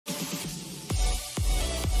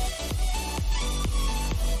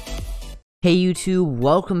Hey YouTube,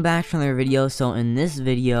 welcome back to another video. So in this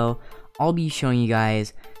video, I'll be showing you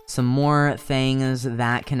guys some more things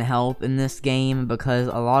that can help in this game because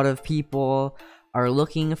a lot of people are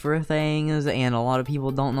looking for things and a lot of people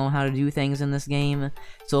don't know how to do things in this game.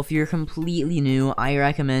 So if you're completely new, I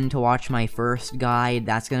recommend to watch my first guide.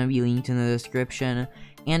 That's going to be linked in the description.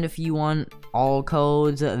 And if you want all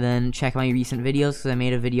codes, then check my recent videos because I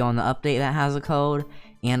made a video on the update that has a code,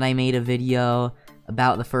 and I made a video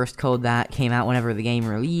about the first code that came out whenever the game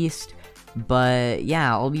released. But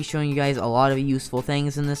yeah, I'll be showing you guys a lot of useful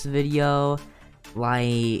things in this video,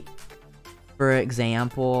 like for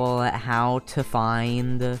example how to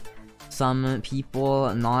find some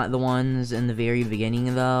people, not the ones in the very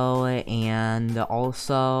beginning though, and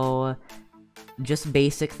also just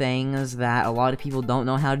basic things that a lot of people don't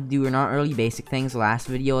know how to do, or not really basic things. The last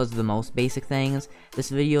video is the most basic things. This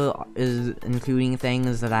video is including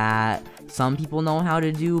things that some people know how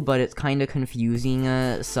to do, but it's kind of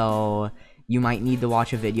confusing, so you might need to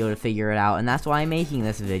watch a video to figure it out, and that's why I'm making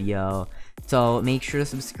this video. So make sure to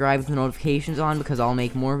subscribe with the notifications on because I'll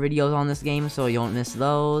make more videos on this game so you don't miss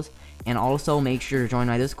those. And also make sure to join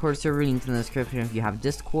my Discord server, linked in the description if you have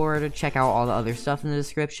Discord. Check out all the other stuff in the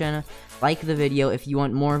description. Like the video if you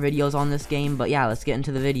want more videos on this game. But yeah, let's get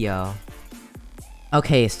into the video.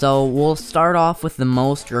 Okay, so we'll start off with the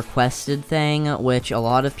most requested thing, which a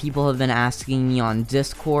lot of people have been asking me on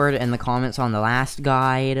Discord and the comments on the last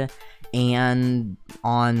guide and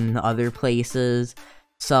on other places.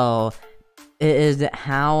 So it is,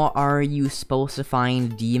 how are you supposed to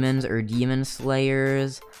find demons or demon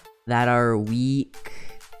slayers that are weak,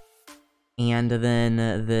 and then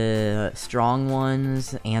the strong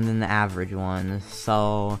ones, and then the average ones?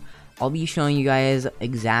 So I'll be showing you guys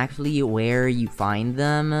exactly where you find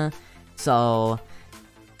them. So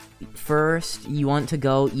first, you want to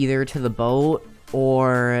go either to the boat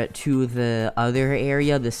or to the other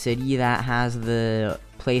area, the city that has the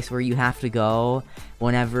place where you have to go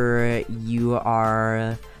whenever you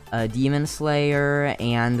are a demon slayer.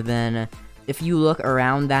 And then if you look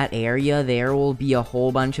around that area, there will be a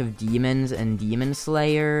whole bunch of demons and demon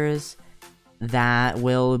slayers that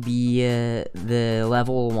will be the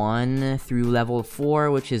level 1 through level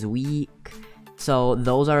 4, which is weak. So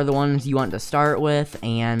those are the ones you want to start with,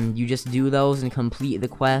 and you just do those and complete the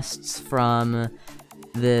quests from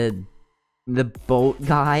the boat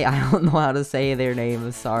guy. I don't know how to say their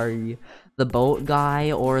name, sorry. The boat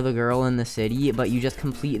guy or the girl in the city, but you just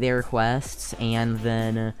complete their quests, and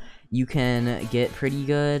then you can get pretty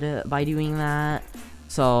good by doing that.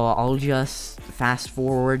 So I'll just fast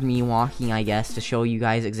forward me walking, I guess, to show you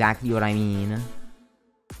guys exactly what I mean.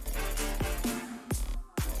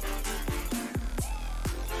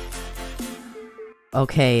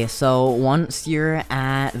 Okay, so once you're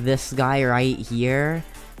at this guy right here,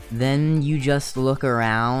 then you just look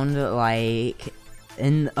around, like,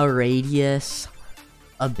 in a radius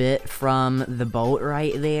a bit from the boat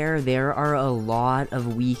right there. There are a lot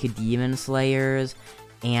of weak demon slayers,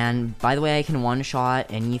 and by the way, I can one-shot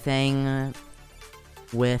anything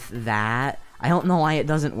with that. I don't know why it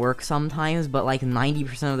doesn't work sometimes, but like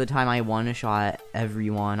 90% of the time I one-shot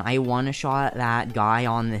everyone. I one-shot that guy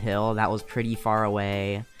on the hill that was pretty far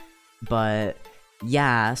away, but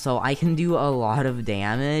yeah, so I can do a lot of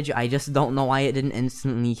damage. I just don't know why it didn't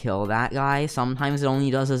instantly kill that guy. Sometimes it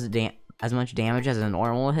only does as much damage as a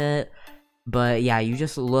normal hit. But yeah, you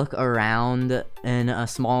just look around in a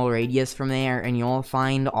small radius from there and you'll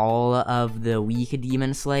find all of the weak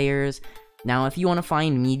demon slayers. Now if you want to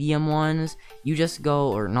find medium ones, you just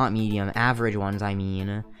go, or not medium, average ones I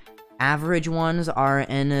mean. Average ones are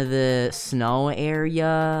in the snow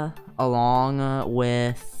area along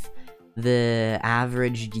with the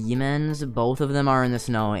average demons. Both of them are in the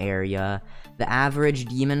snow area. The average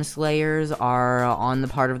demon slayers are on the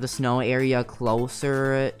part of the snow area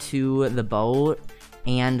closer to the boat,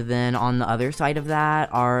 and then on the other side of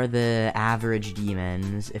that are the average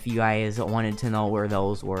demons, if you guys wanted to know where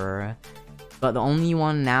those were. But the only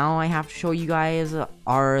one now I have to show you guys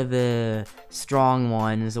are the strong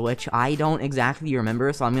ones, which I don't exactly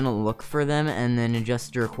remember, so I'm gonna look for them and then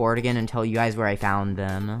just record again and tell you guys where I found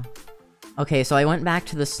them. Okay, so I went back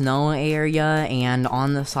to the snow area, and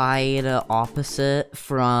on the side opposite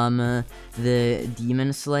from the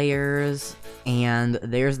demon slayers, and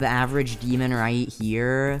there's the average demon right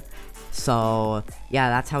here. So yeah,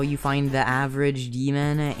 that's how you find the average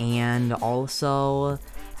demon. And also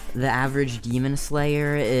the average demon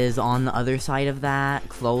slayer is on the other side of that,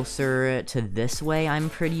 closer to this way. I'm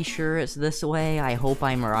pretty sure it's this way. I hope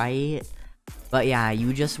I'm right. But yeah,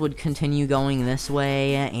 you just would continue going this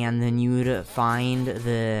way, and then you would find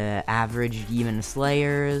the average demon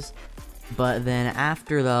slayers. But then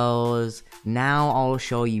after those, now I'll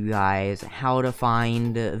show you guys how to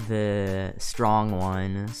find the strong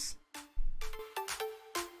ones.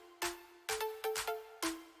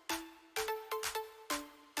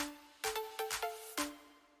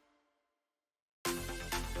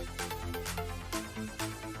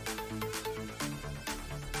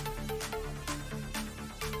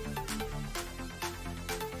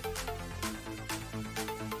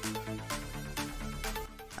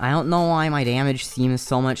 I don't know why my damage seems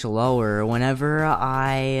so much lower. Whenever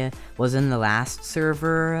I was in the last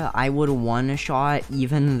server, I would one-shot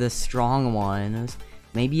even the strong ones.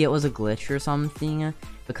 Maybe it was a glitch or something,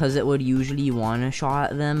 because it would usually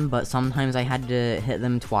one-shot them, but sometimes I had to hit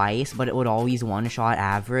them twice, but it would always one-shot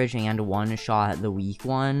average and one-shot the weak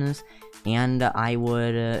ones. And I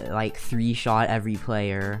would, like, 3-shot every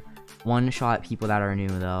player. One-shot people that are new,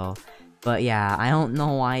 though. But yeah, I don't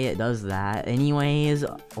know why it does that. Anyways,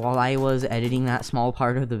 while I was editing that small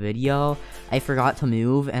part of the video, I forgot to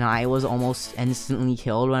move, and I was almost instantly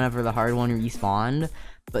killed whenever the hard one respawned.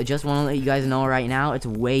 But just want to let you guys know right now, it's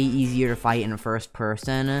way easier to fight in first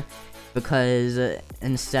person, because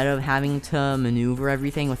instead of having to maneuver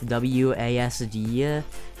everything with WASD,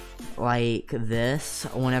 like this,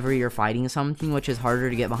 whenever you're fighting something, which is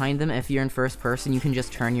harder to get behind them, if you're in first person, you can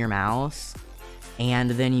just turn your mouse.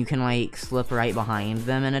 And then you can, like, slip right behind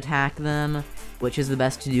them and attack them, which is the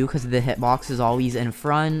best to do because the hitbox is always in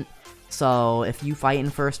front. So if you fight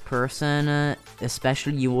in first person,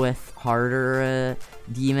 especially with harder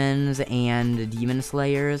demons and demon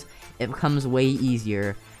slayers, it becomes way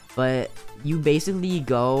easier. But you basically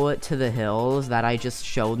go to the hills that I just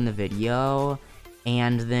showed in the video,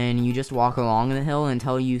 and then you just walk along the hill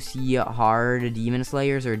until you see hard demon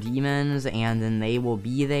slayers or demons, and then they will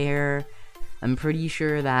be there. I'm pretty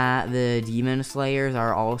sure that the demon slayers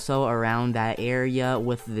are also around that area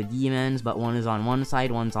with the demons, but one is on one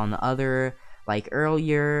side, one's on the other, like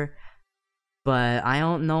earlier. But I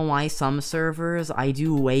don't know why some servers I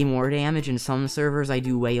do way more damage and some servers I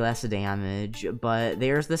do way less damage. But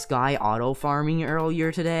there's this guy auto-farming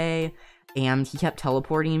earlier today, and he kept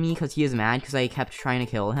teleporting me because he was mad because I kept trying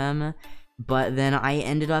to kill him. But then I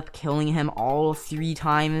ended up killing him all 3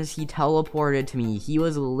 times he teleported to me. He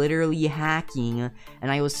was literally hacking,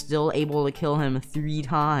 and I was still able to kill him 3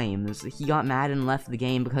 times. He got mad and left the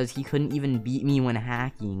game because he couldn't even beat me when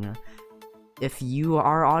hacking. If you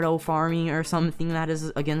are auto-farming or something that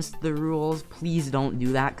is against the rules, please don't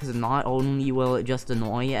do that, because not only will it just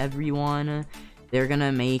annoy everyone, they're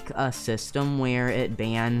gonna make a system where it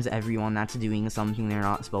bans everyone that's doing something they're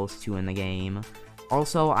not supposed to in the game.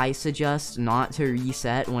 Also, I suggest not to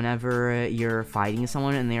reset whenever you're fighting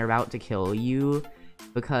someone and they're about to kill you,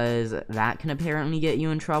 because that can apparently get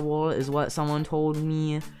you in trouble, is what someone told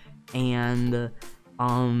me. And,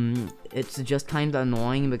 it's just kind of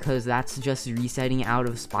annoying because that's just resetting out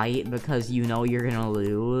of spite because you know you're gonna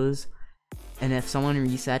lose. And if someone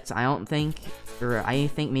resets, I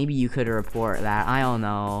think maybe you could report that, I don't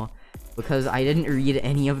know. Because I didn't read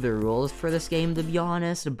any of the rules for this game, to be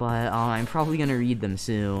honest, but I'm probably gonna read them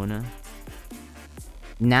soon.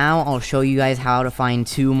 Now I'll show you guys how to find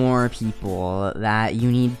 2 more people that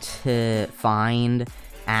you need to find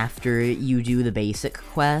after you do the basic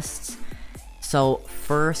quests. So,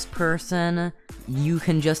 first person, you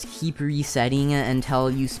can just keep resetting it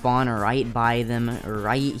until you spawn right by them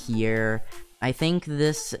right here. I think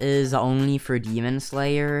this is only for demon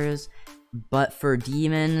slayers. But for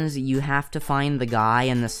demons, you have to find the guy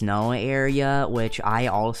in the snow area, which I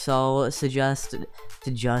also suggest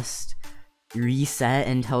to just reset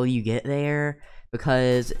until you get there,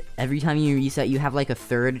 because every time you reset, you have like a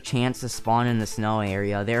 3rd chance to spawn in the snow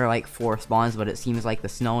area. There are like 4 spawns, but it seems like the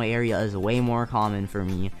snow area is way more common for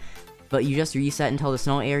me. But you just reset until the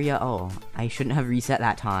snow area. Oh, I shouldn't have reset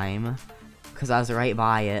that time, because I was right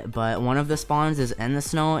by it, but one of the spawns is in the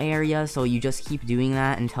snow area, so you just keep doing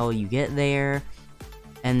that until you get there.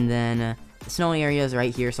 And then the snow area is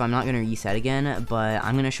right here, so I'm not going to reset again, but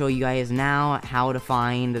I'm going to show you guys now how to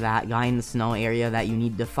find that guy in the snow area that you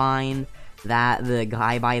need to find, that the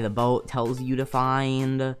guy by the boat tells you to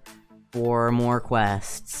find for more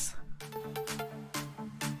quests.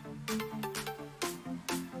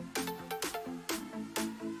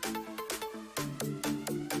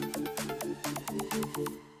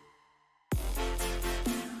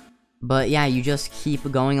 But yeah, you just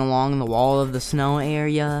keep going along the wall of the snow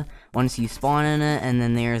area once you spawn in it, and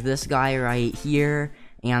then there's this guy right here,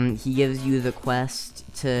 and he gives you the quest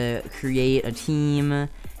to create a team and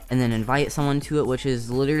then invite someone to it, which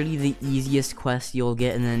is literally the easiest quest you'll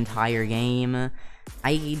get in the entire game.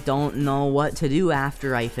 I don't know what to do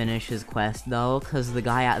after I finish his quest, though, because the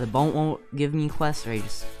guy at the boat won't give me quests, or I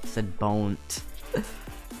just said bon't.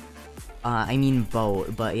 I mean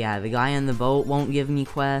boat, but yeah, the guy in the boat won't give me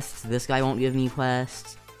quests, this guy won't give me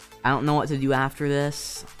quests. I don't know what to do after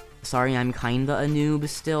this. Sorry, I'm kinda a noob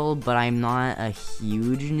still, but I'm not a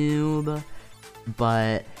huge noob.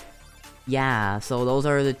 But yeah, so those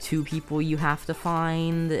are the 2 people you have to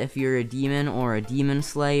find if you're a demon or a demon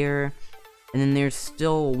slayer. And then there's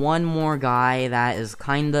still one more guy that is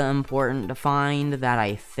kinda important to find, that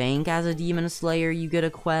I think as a demon slayer you get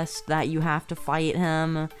a quest that you have to fight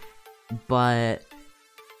him. But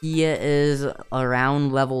he is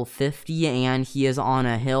around level 50 and he is on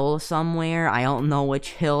a hill somewhere. I don't know which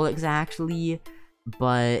hill exactly,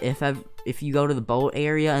 but if you go to the boat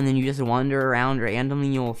area and then you just wander around randomly,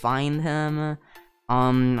 you'll find him.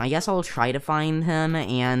 I guess I'll try to find him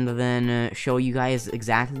and then show you guys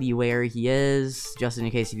exactly where he is, just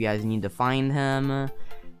in case you guys need to find him.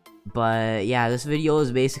 But yeah, this video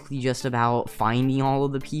is basically just about finding all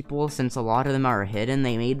of the people, since a lot of them are hidden.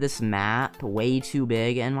 They made this map way too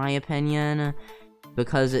big, in my opinion,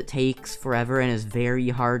 because it takes forever and is very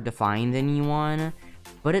hard to find anyone.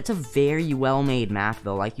 But it's a very well made map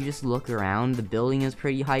though. Like, you just look around, the building is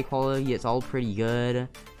pretty high quality, it's all pretty good.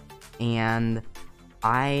 And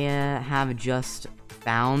I have just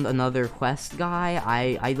found another quest guy.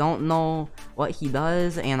 I don't know what he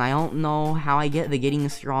does, and I don't know how I get the Getting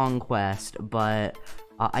Strong quest, but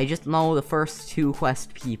I just know the first 2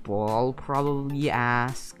 quest people. I'll probably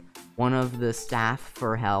ask one of the staff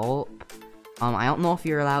for help. I don't know if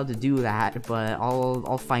you're allowed to do that, but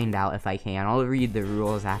I'll find out if I can. I'll read the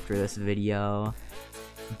rules after this video.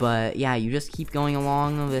 But yeah, you just keep going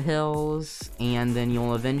along the hills, and then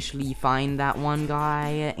you'll eventually find that one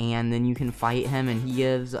guy, and then you can fight him, and he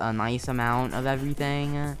gives a nice amount of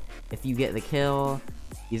everything if you get the kill.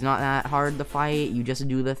 He's not that hard to fight. You just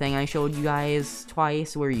do the thing I showed you guys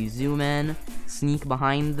twice, where you zoom in, sneak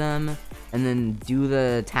behind them, and then do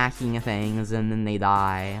the attacking things, and then they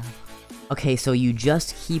die. Okay, so you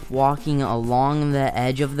just keep walking along the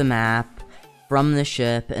edge of the map from the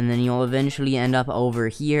ship, and then you'll eventually end up over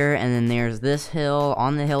here, and then there's this hill.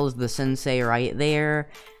 On the hill is the sensei right there,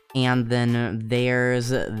 and then there's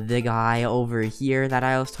the guy over here that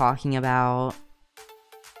I was talking about,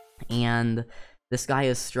 and this guy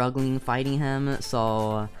is struggling fighting him,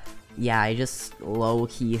 so yeah, I just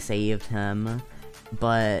low-key saved him.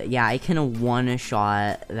 But yeah, I can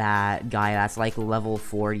one-shot that guy that's like level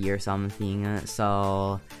 40 or something,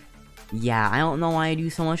 so yeah, I don't know why I do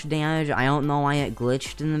so much damage. I don't know why it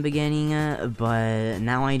glitched in the beginning, but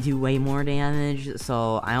now I do way more damage,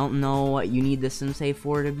 so I don't know what you need the sensei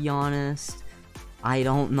for, to be honest. I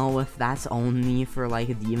don't know if that's only for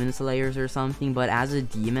like demon slayers or something, but as a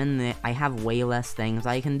demon, I have way less things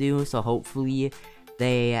I can do, so hopefully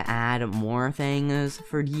they add more things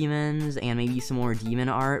for demons and maybe some more demon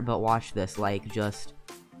art. But watch this, like, just...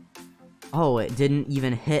 Oh, it didn't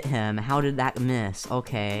even hit him. How did that miss?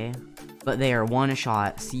 Okay. But there, one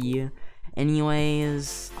shot, see?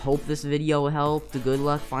 Anyways, hope this video helped. Good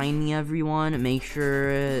luck finding everyone. Make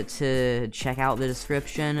sure to check out the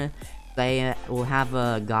description. They will have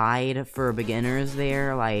a guide for beginners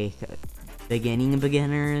there, like beginning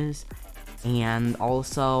beginners, and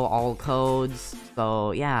also all codes.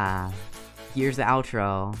 So yeah, here's the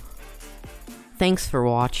outro. Thanks for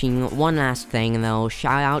watching. One last thing though,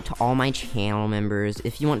 shout out to all my channel members.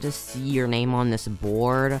 If you want to see your name on this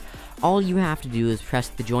board, all you have to do is press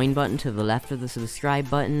the join button to the left of the subscribe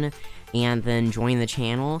button, and then join the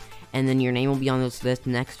channel, and then your name will be on this list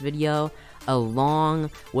next video, along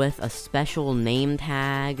with a special name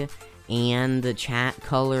tag, and the chat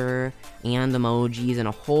color, and emojis, and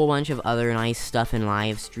a whole bunch of other nice stuff in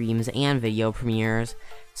live streams and video premieres.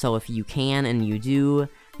 So if you can and you do,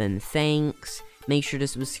 then thanks. Make sure to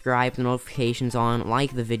subscribe, the notifications on,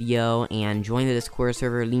 like the video, and join the Discord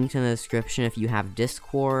server, linked in the description if you have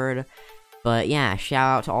Discord. But yeah,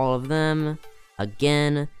 shout out to all of them.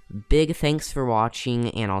 Again, big thanks for watching,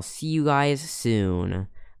 and I'll see you guys soon.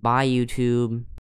 Bye, YouTube.